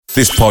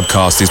This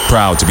podcast is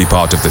proud to be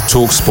part of the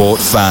TalkSport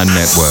Fan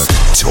Network.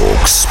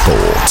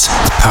 TalkSport.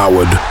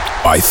 Powered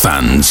by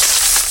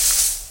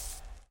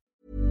fans.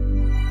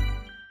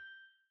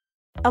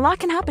 A lot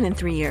can happen in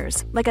 3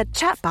 years. Like a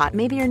chatbot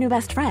may be your new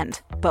best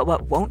friend. But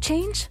what won't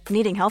change?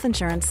 Needing health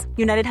insurance.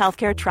 United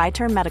Healthcare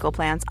Tri-Term Medical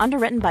Plans,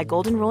 underwritten by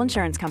Golden Rule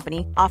Insurance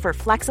Company, offer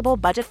flexible,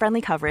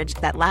 budget-friendly coverage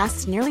that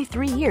lasts nearly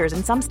 3 years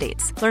in some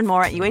states. Learn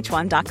more at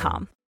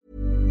uh1.com.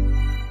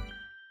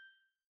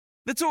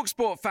 The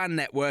TalkSport Fan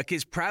Network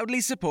is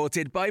proudly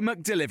supported by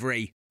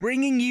McDelivery,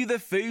 bringing you the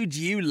food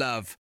you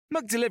love.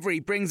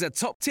 McDelivery brings a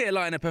top-tier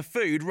lineup of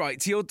food right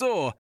to your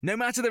door. No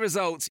matter the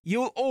result,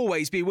 you'll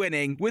always be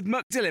winning with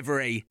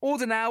McDelivery.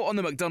 Order now on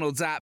the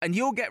McDonald's app and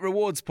you'll get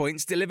rewards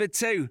points delivered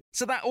too.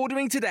 So that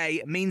ordering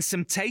today means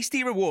some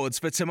tasty rewards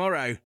for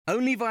tomorrow.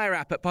 Only via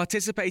app at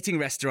participating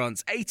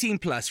restaurants. 18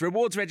 plus.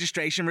 Rewards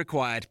registration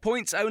required.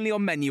 Points only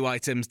on menu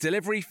items.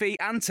 Delivery fee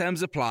and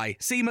terms apply.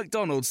 See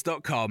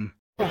mcdonalds.com.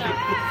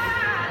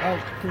 Well,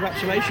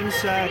 congratulations.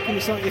 Can you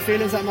sum up your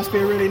feelings? That must be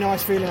a really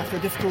nice feeling after a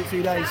difficult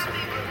few days.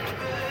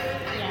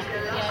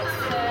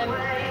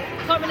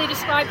 Can't really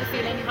describe the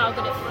feeling, how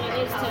good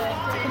it is to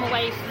come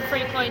away from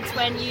 3 points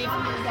when you've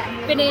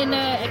been in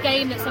a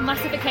game that's a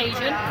massive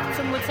occasion.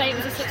 Some would say it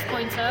was a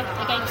 6-pointer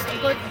against a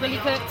good Willie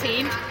Kirk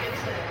team.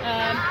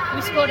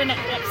 We scored an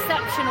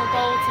exceptional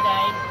goal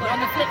today, but on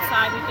the flip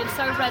side we've been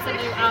so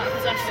resolute out of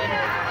possession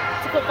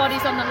to put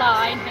bodies on the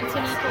line, and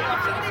Tini pulled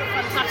off a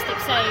fantastic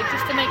save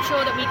just to make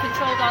sure that we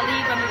controlled our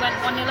lead when we went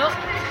 1-0 up.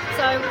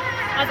 So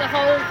as a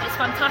whole, it's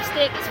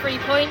fantastic. It's 3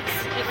 points.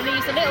 It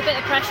relieves a little bit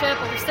of pressure,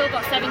 but we've still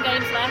got 7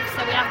 games left, so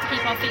we have to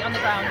keep our feet on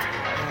the ground.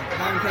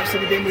 How impressed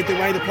have you been with the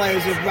way the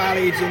players have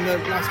rallied in the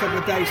last couple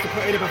of days to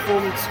put in a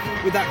performance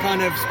with that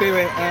kind of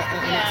spirit?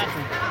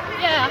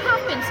 Yeah, I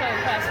have been so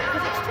impressed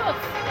because it's tough.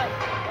 Like,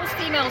 us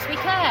females, we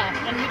care,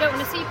 and we don't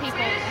want to see people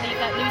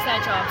lose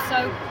their jobs.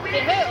 So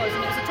it hurt us,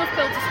 and it was a tough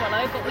pill to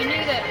swallow. But we knew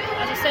that,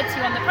 as I said to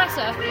you on the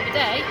presser the other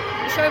day,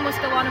 the show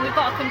must go on, and we've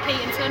got to compete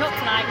and turn up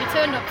tonight. We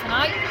turned up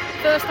tonight.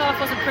 First half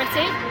wasn't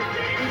pretty.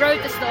 We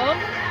rode the storm.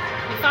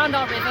 We found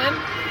our rhythm,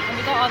 and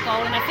we got our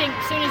goal. And I think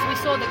as soon as we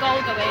saw the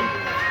goal go in,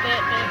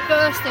 the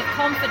burst of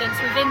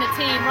confidence within the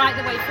team, right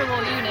the way through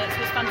all units,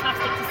 was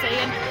fantastic to see.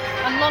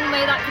 And long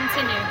may that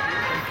continue.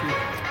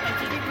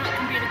 Do you think that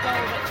can be the goal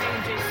that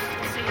changes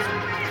the season?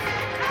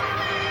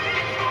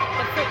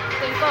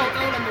 The goal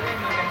and the win,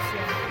 I guess,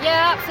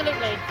 yeah,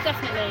 absolutely,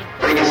 definitely.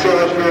 Thank you so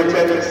much for your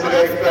attendance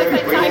today.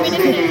 We will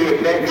see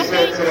you next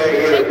Saturday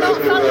here at They've not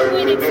done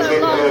winning so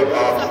long, so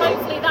Arsenal.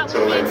 hopefully that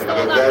will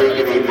reinstall that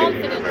belief and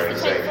confidence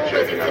to take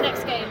forward into the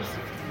next games.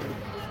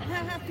 And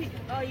how happy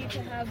are you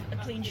to have a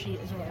clean sheet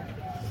as well?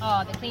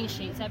 Oh, the clean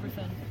sheet's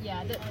everything.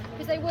 Yeah,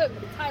 because they work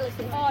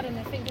tirelessly hard, and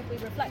I think if we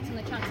reflect on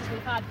the chances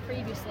we've had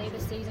previously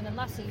this season and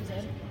last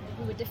season,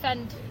 we would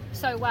defend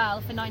so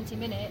well for 90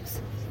 minutes,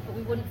 but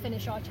we wouldn't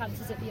finish our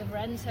chances at the other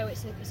end. So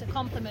it's a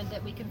compliment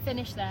that we can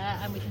finish there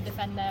and we can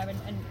defend there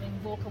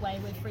and walk away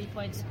with 3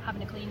 points,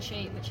 having a clean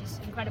sheet, which is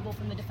incredible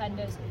from the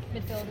defenders,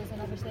 midfielders,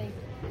 and obviously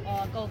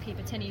our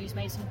goalkeeper Tini, who's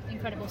made some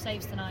incredible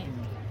saves tonight.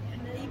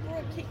 You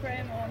brought Kit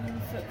Graham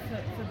on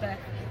for Beth,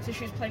 so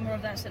she was playing more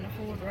of that centre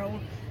forward role.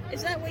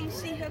 Is that where you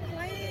see her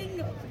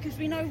playing? Because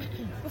we know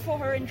before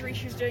her injury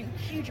she was doing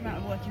a huge amount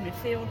of work in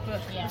midfield,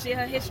 but you see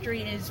her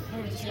history is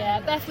more of a Yeah,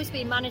 Beth was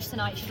being managed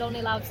tonight. She's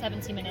only allowed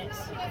 70 minutes.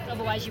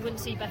 Otherwise you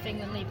wouldn't see Beth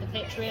England leave the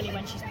pitch really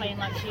when she's playing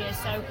like she is.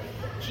 So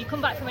she come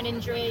back from an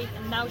injury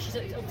and now she's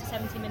up to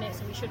 70 minutes,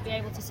 so we should be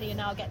able to see her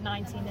now get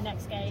 90 in the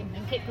next game.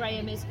 And Kit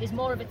Graham is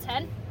more of a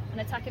 10, an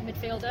attacking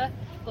midfielder,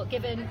 but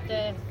given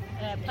the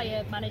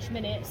player managed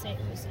minutes,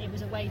 it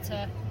was a way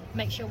to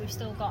make sure we've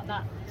still got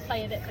that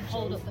player that can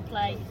hold up the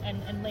play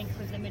and link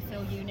with the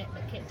midfield unit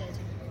that Kit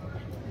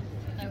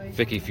did.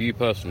 Vicky, for you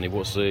personally,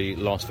 what's the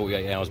last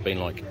 48 hours been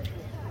like?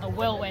 A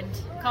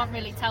whirlwind. Can't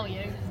really tell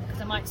you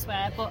because I might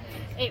swear, but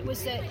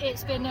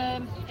it's been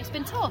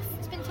tough.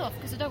 It's been tough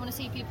because I don't want to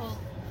see people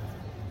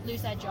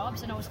lose their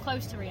jobs, and I was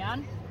close to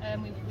Rianne.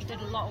 We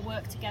did a lot of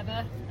work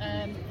together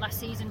last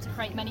season to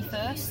create many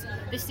firsts.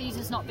 This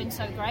season's not been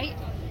so great.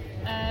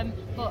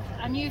 But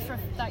I knew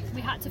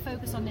we had to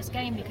focus on this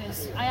game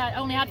because I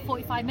only had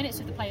 45 minutes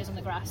with the players on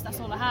the grass. That's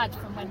all I had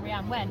from when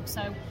Rianne went.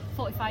 So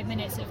 45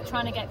 minutes of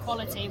trying to get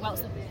quality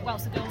whilst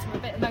the girls were a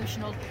bit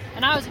emotional,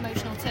 and I was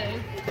emotional too.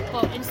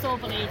 But install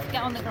belief,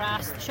 get on the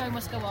grass. The show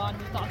must go on.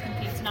 We've got to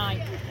compete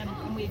tonight,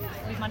 and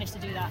we've managed to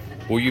do that.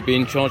 Will you be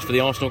in charge for the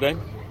Arsenal game?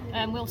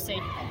 We'll see.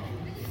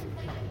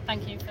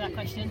 Thank you for that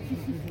question.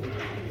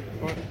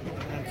 Right.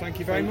 Thank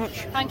you very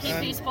much. Thank you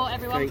for your support,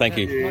 everyone. Thank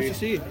you. Nice to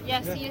see you.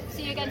 Yeah,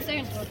 see you again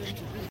soon.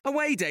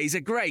 Away days are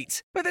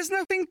great, but there's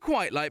nothing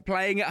quite like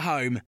playing at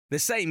home. The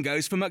same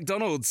goes for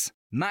McDonald's.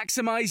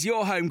 Maximise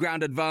your home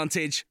ground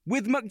advantage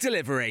with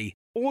McDelivery.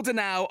 Order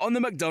now on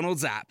the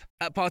McDonald's app.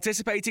 At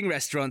participating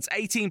restaurants,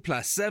 18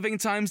 plus, serving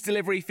times,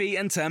 delivery fee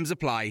and terms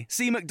apply.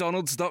 See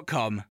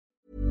mcdonalds.com.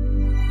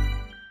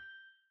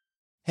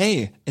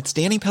 Hey, it's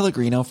Danny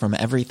Pellegrino from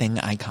Everything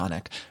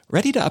Iconic.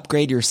 Ready to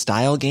upgrade your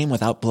style game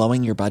without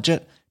blowing your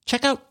budget?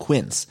 Check out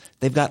Quince.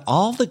 They've got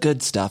all the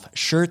good stuff,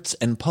 shirts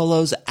and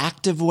polos,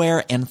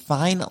 activewear, and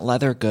fine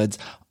leather goods,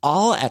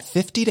 all at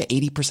 50 to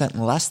 80%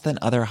 less than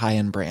other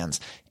high-end brands.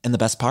 And the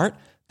best part?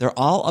 They're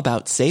all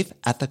about safe,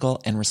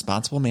 ethical, and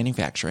responsible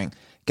manufacturing.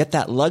 Get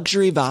that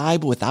luxury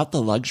vibe without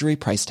the luxury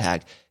price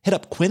tag. Hit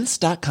up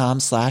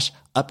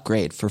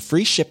quince.com/upgrade for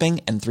free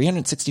shipping and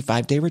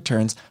 365-day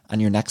returns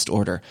on your next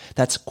order.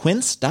 That's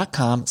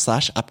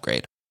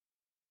quince.com/upgrade.